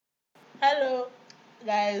Hello,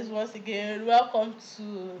 guys. Once again, welcome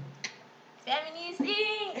to Feminist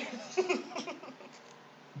Inc.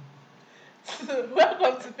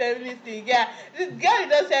 welcome to Feminist Thing. Yeah, this girl you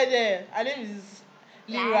just said there. Her name is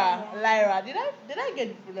Lyra. Lyra. Lyra. Did I get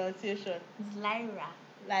the pronunciation? It's Lyra.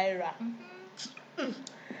 Lyra. Mm-hmm.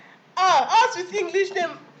 Us with English name,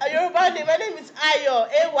 a Yoruba name. My name is Ayo.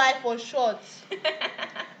 AY for short.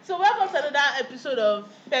 So welcome to another episode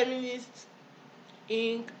of Feminist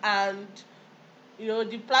Inc. and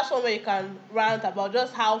the platform where you can rant about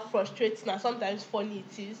just how frustrating and sometimes funny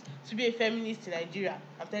it is to be a feminist in Nigeria.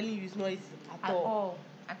 I'm telling you, it's not easy at At all. all.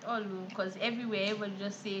 At all. Because everywhere, everybody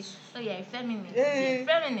just says, oh, you're a feminist. You're Eh, a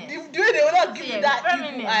feminist. the way they will not So give you're you a that evil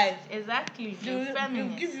feminist. eye, Exactly. You're a they'll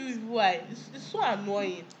feminist. give you evil eye. It's so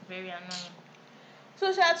annoying. Very annoying.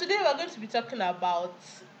 So, Sha, today we're going to be talking about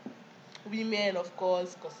women, of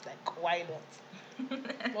course, because, like, why not?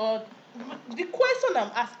 But the question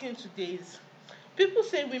I'm asking today is people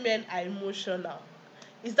say women are emotional.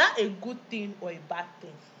 Is that a good thing or a bad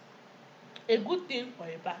thing? A good thing or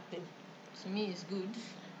a bad thing? To me, it's good.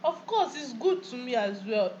 Of course, it's good to me as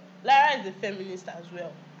well. Lara is a feminist as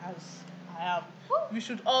well as I am. We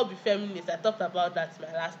should all be feminists. I talked about that in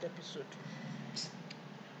my last episode.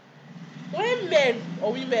 When men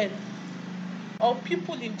or women or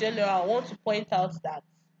people in general want to point out that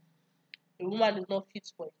a woman is not fit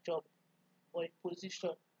for a job or a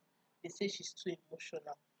position, they say she's too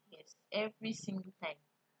emotional. Yes. Every single time.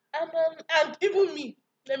 And even me,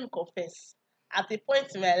 let me confess, at a point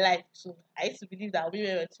in my life too, I used to believe that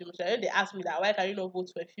women were too emotional. When they ask me that why can you not vote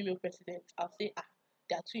for a female president, I'll say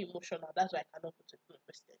they are too emotional. That's why I cannot vote for a female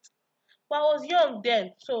president. But I was young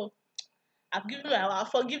then, so I've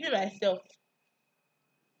forgiven myself.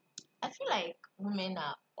 I feel like women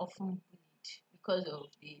are often bullied because of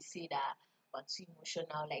they say that we're too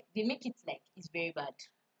emotional. Like, they make it like it's very bad.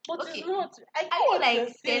 But it's Okay, not. I get are you what you're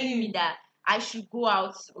like telling me saying. that I should go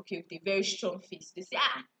out okay with a very strong face? They say,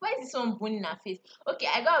 why is this one bone in her face? Okay,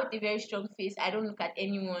 I go out with a very strong face, I don't look at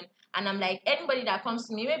anyone, and I'm like, anybody that comes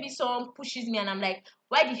to me, maybe someone pushes me and I'm like,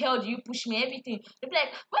 why the hell do you push me? Everything. They'll be like,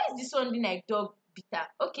 why is this one being like dog bitter?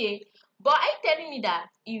 Okay. But are you telling me that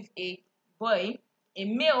if boy, a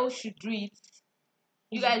male should do it,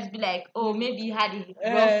 you guys be like, oh, maybe he had a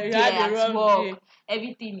rough You day had a at wrong day. work,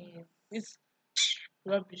 everything is, It's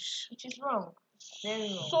rubbish. which is wrong.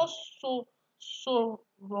 Very wrong. So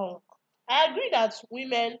wrong. I agree that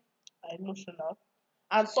women are emotional,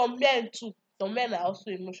 and some men too. Some men are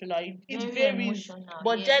also emotional. It Very varies, emotional,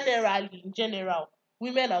 but yes. in general,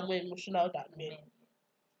 women are more emotional than men. Men.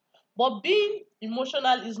 But being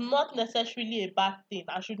emotional is not necessarily a bad thing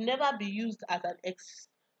and should never be used as an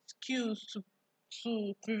excuse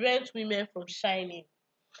to prevent women from shining.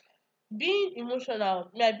 Being emotional,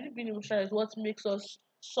 I believe being emotional is what makes us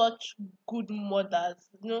such good mothers.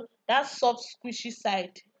 That soft, squishy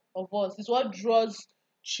side of us is what draws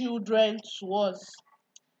children to us.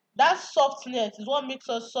 That softness is what makes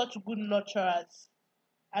us such good nurturers.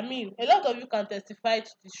 I mean, a lot of you can testify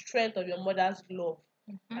to the strength of your mother's love.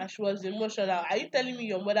 Mm-hmm. And she was emotional. Are you telling me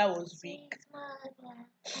your mother was weak?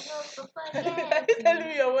 Sweet mother, I hope to Are forget you telling you.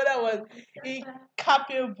 me your mother was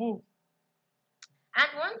incapable?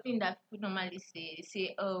 And one thing that people normally say, they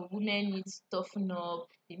say, oh, women need to toughen up,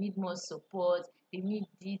 they need more support, they need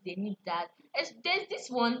this, they need that. There's this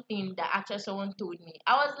one thing that actually someone told me.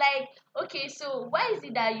 I was like, okay, so why is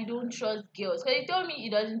it that you don't trust girls? Because he told me he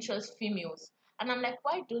doesn't trust females. And I'm like,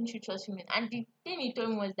 why don't you trust females? And the thing he told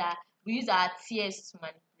me was that we use our tears to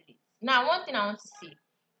manipulate. Now, one thing I want to say,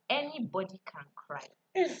 anybody can cry.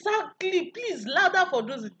 Exactly. Please, louder for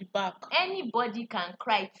those in the back. Anybody can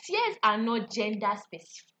cry. Tears are not gender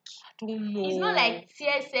specific. I don't It's not know. like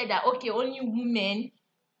tears said that okay, only women,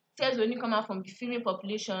 tears only come out from the female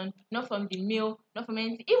population, not from the male, not from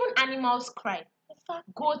anything. Even animals cry.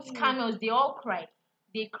 Goats, Exactly. camels, they all cry.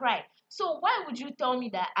 They cry. So why would you tell me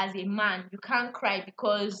that as a man you can't cry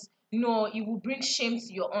because no, it will bring shame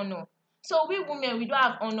to your honor? So we women, we don't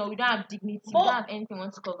have honor, we don't have dignity, we don't But have anything we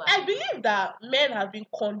want to cover. I believe that men have been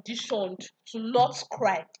conditioned to not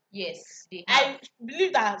cry. Yes, they have. I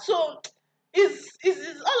believe that. So it's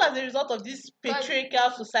all as a result of this Because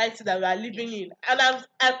patriarchal society that we are living yes, in. And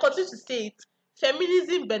I continue to say it.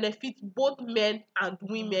 Feminism benefits both men and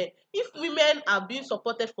women. If women are being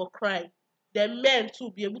supported for crying, then men too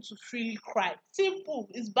will be able to freely cry. Simple.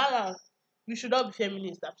 It's balanced. We should not be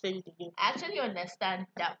feminists. I'm saying it again. I actually understand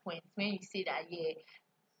that point when you say that, yeah,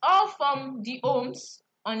 all from the homes,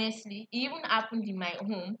 honestly, it even happened in my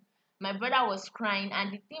home. my brother was crying,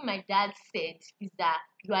 and the thing my dad said is that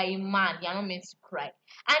you are a man, you're not meant to cry.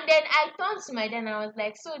 And then I turned to my dad and I was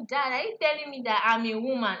like, so dad, are you telling me that I'm a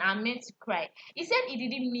woman, I'm meant to cry? He said he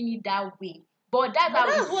didn't mean it that way, but But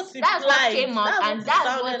that's what that's what implied. came out, That's what and it that's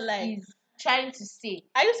what sounded like. he's trying to say.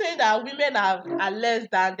 Are you saying that women are less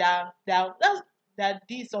than that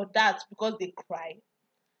this or that because they cry?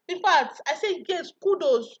 In fact, I say yes,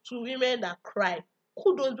 kudos to women that cry.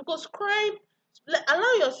 Kudos, because crying, like,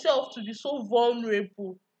 allow yourself to be so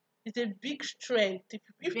vulnerable. It's a big strength. If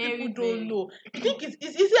people Very, don't very. know, I think it's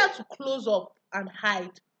easier to close up and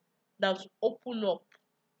hide than to open up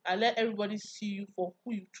and let everybody see you for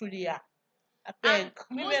who you truly are. I And beg,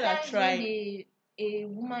 most women are times when trying. a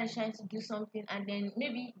woman is trying to do something, and then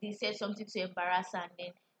maybe they said something to embarrass her, and then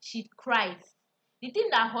she cries. The thing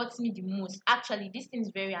that hurts me the most, actually, this thing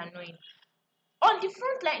is very annoying. On the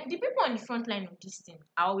front line, the people on the front line of this thing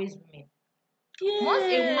are always women. Once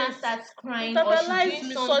a woman Yes, starts crying or she's internalized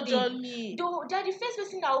doing something, misogyny. they're the first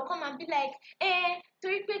person that will come and be like,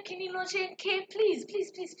 torí pé kíní ló ṣe ń ké, please,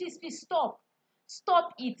 please, please, please, please,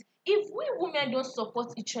 stop it. If we women don't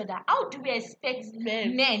support each other, how do we expect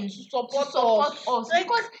Men men to to support support us. us? Like,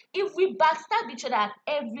 Because if we backstab each other at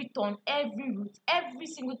every turn, every route, every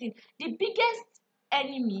single thing, the biggest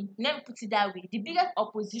enemy, let me put it that way, the biggest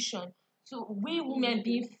opposition to we women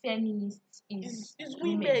being feminists is it's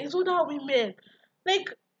women, women. it's other women.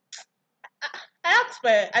 Like,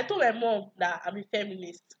 I told my mom that I'm a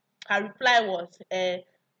feminist. Her reply was,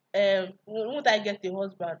 won't I get a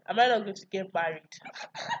husband? Am I not going to get married?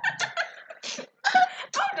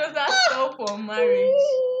 How does that Ah, spell for marriage?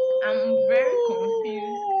 I'm very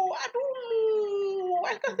confused. I don't know.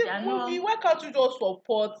 Why can't They say, are mommy, not. why can't you just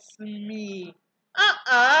support me?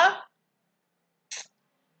 Uh-uh.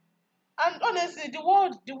 And honestly, the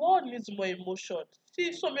world needs more emotion.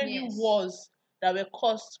 See so many Yes. wars that were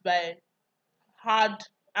caused by hard,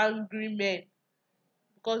 angry men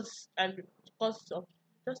because of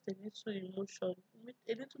just a little emotion,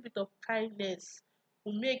 a little bit of kindness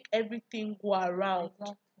will make everything go around.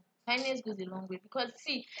 Exactly. Kindness goes a long way, because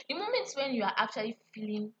see, the moments when you are actually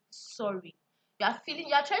feeling sorry, you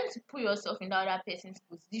are trying to put yourself in the other person's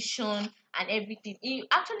position and everything. It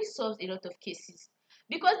actually solves a lot of cases.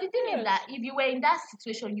 Because the thing is that Yes, if you were in that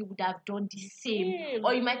situation, you would have done the same,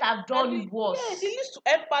 or him. you might have And done yes, it worse. leads to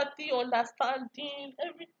empathy, understanding,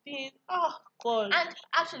 everything. Oh God. And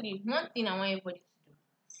actually, one thing I want everybody to do: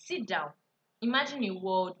 sit down. Imagine a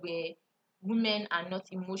world where women are not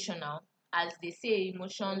emotional, as they say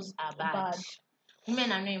emotions are bad. Bad.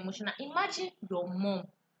 Women are not emotional. Imagine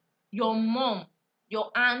your mom,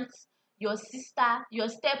 your aunt, your sister, your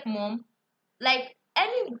stepmom, like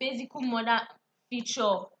any basic mother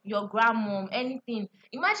feature, your grandmom, anything.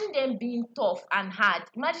 Imagine them being tough and hard.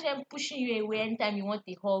 Imagine them pushing you away anytime you want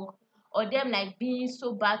a hug, or them like being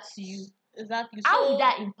so bad to you. Exactly. How would So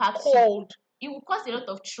that impact you? cold. It will cause a lot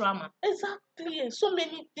of trauma. Exactly. So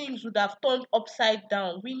many things would have turned upside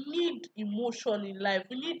down. We need emotion in life.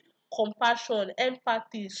 We need compassion,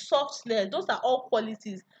 empathy, softness. Those are all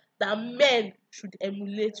qualities that men should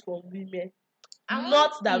emulate from women. And one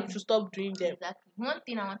Not that we thing, should stop doing them. exactly, one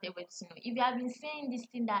thing I want everybody to know: if you have been saying this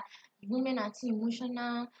thing that women are too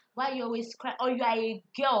emotional, why you always cry, or you are a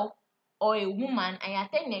girl or a woman and you're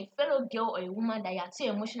telling a fellow girl or a woman that you're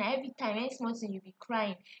too emotional every time, any small thing you be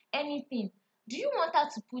crying, anything, do you want her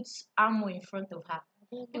to put armor in front of her?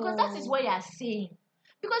 Because that is No. what you are saying.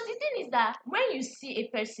 Because the thing is that when you see a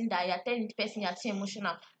person that you're telling the person you're too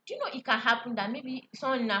emotional, do you know it can happen that maybe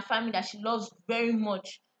someone in her family that she loves very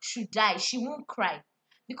much should die? She won't cry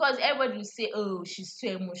because everybody will say, "Oh, she's too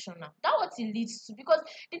emotional." That's what it leads to. Because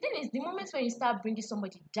the thing is, the moment when you start bringing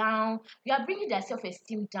somebody down, you are bringing their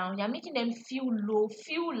self-esteem down. You're making them feel low,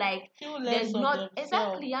 feel like Feel there's less of not themselves.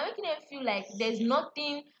 exactly. You're making them feel like there's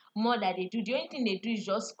nothing more that they do. The only thing they do is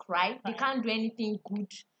just cry. They Right. can't do anything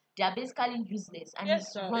good. They are basically useless, and Yes,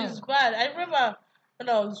 it's no, it's wrong. bad. I remember when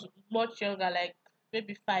I was much younger, like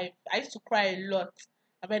maybe 5, I used to cry a lot.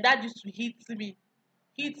 And my dad used to hit me.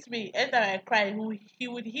 Anytime I cry, he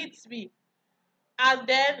would hit me. And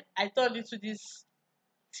then I turned into this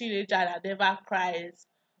teenager that never cries,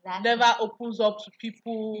 Exactly. never opens up to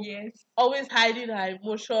people, Yes. always hiding her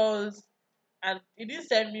emotions. And it didn't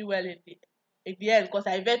send me well in the end because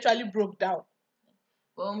I eventually broke down.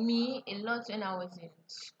 For me, a lot when I was in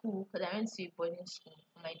school, because I went to a boarding school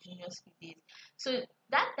for my junior school days. So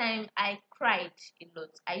that time I cried a lot.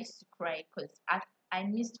 I used to cry because I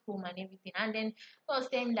missed home and everything. And then I was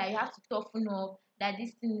saying that you have to toughen up, that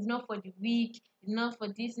this thing is not for the weak, it's not for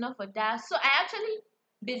this, not for that. So I actually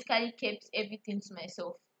basically kept everything to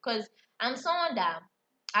myself because I'm someone that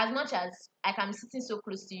as much as I can be sitting so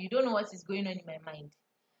close to you, you don't know what is going on in my mind.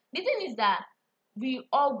 The thing is that we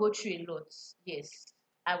all go through a lot. Yes,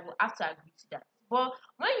 I will have to agree to that. But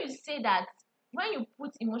when you say that, when you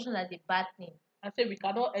put emotions as a bad thing, I say we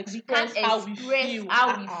cannot we can't express how we express feel.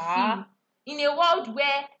 how we feel in a world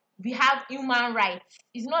where we have human rights.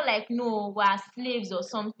 It's not like no, we are slaves or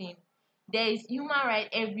something. There is human right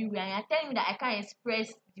everywhere, and you're telling me that I can't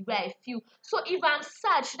express the way I feel. So if I'm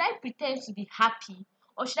sad, should I pretend to be happy,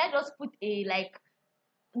 or should I just put a like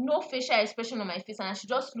no facial expression on my face and I should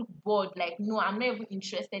just look bored, like no, I'm not even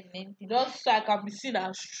interested in anything. Just so I can be seen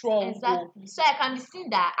as strong. Oh, Exactly. So I can be seen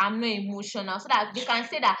that I'm not emotional. So that they can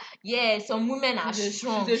say that yeah, some women are she's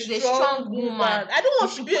strong. a She's a strong strong woman. woman. I don't We want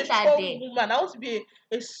to should be a put her strong there. woman. I want to be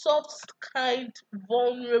a soft, kind,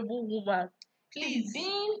 vulnerable woman. If Please.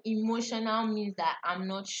 being emotional means that I'm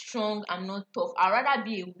not strong, I'm not tough, I'd rather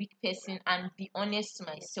be a weak person and be honest to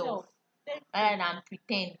myself Yourself. Thank you. rather than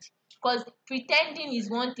pretend. Because pretending is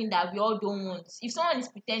one thing that we all don't want. If someone is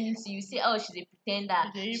pretending to you, say, oh, she's a pretender,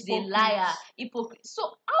 She's a she's a hypocrite. liar, hypocrite. So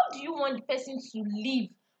how do you want the person to live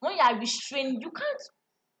when you are restrained?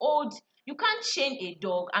 Hold, you can't chain a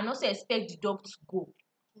dog and also expect the dog to go.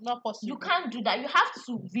 Not You possible. can't do that. You have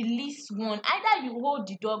to release one. Either you hold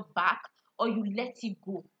the dog back or you let it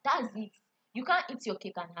go. That's it. You can't eat your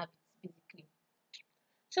cake and have it, basically.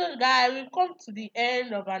 So, guys, we've come to the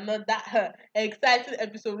end of another exciting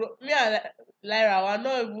episode. Me and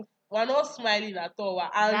Lyra, we're not smiling at all. We're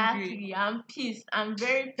angry. Exactly. I'm pissed. I'm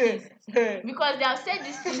very pissed. Because they have said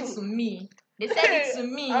this thing to me. They said it to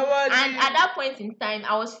me, and at Amadi. that point in time,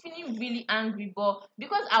 I was feeling really angry. But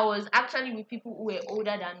because I was actually with people who were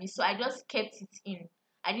older than me, so I just kept it in.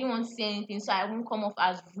 I didn't want to say anything, so I won't come off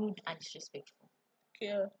as rude and disrespectful.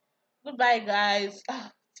 Okay. Goodbye, guys.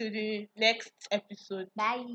 To the next episode. Bye.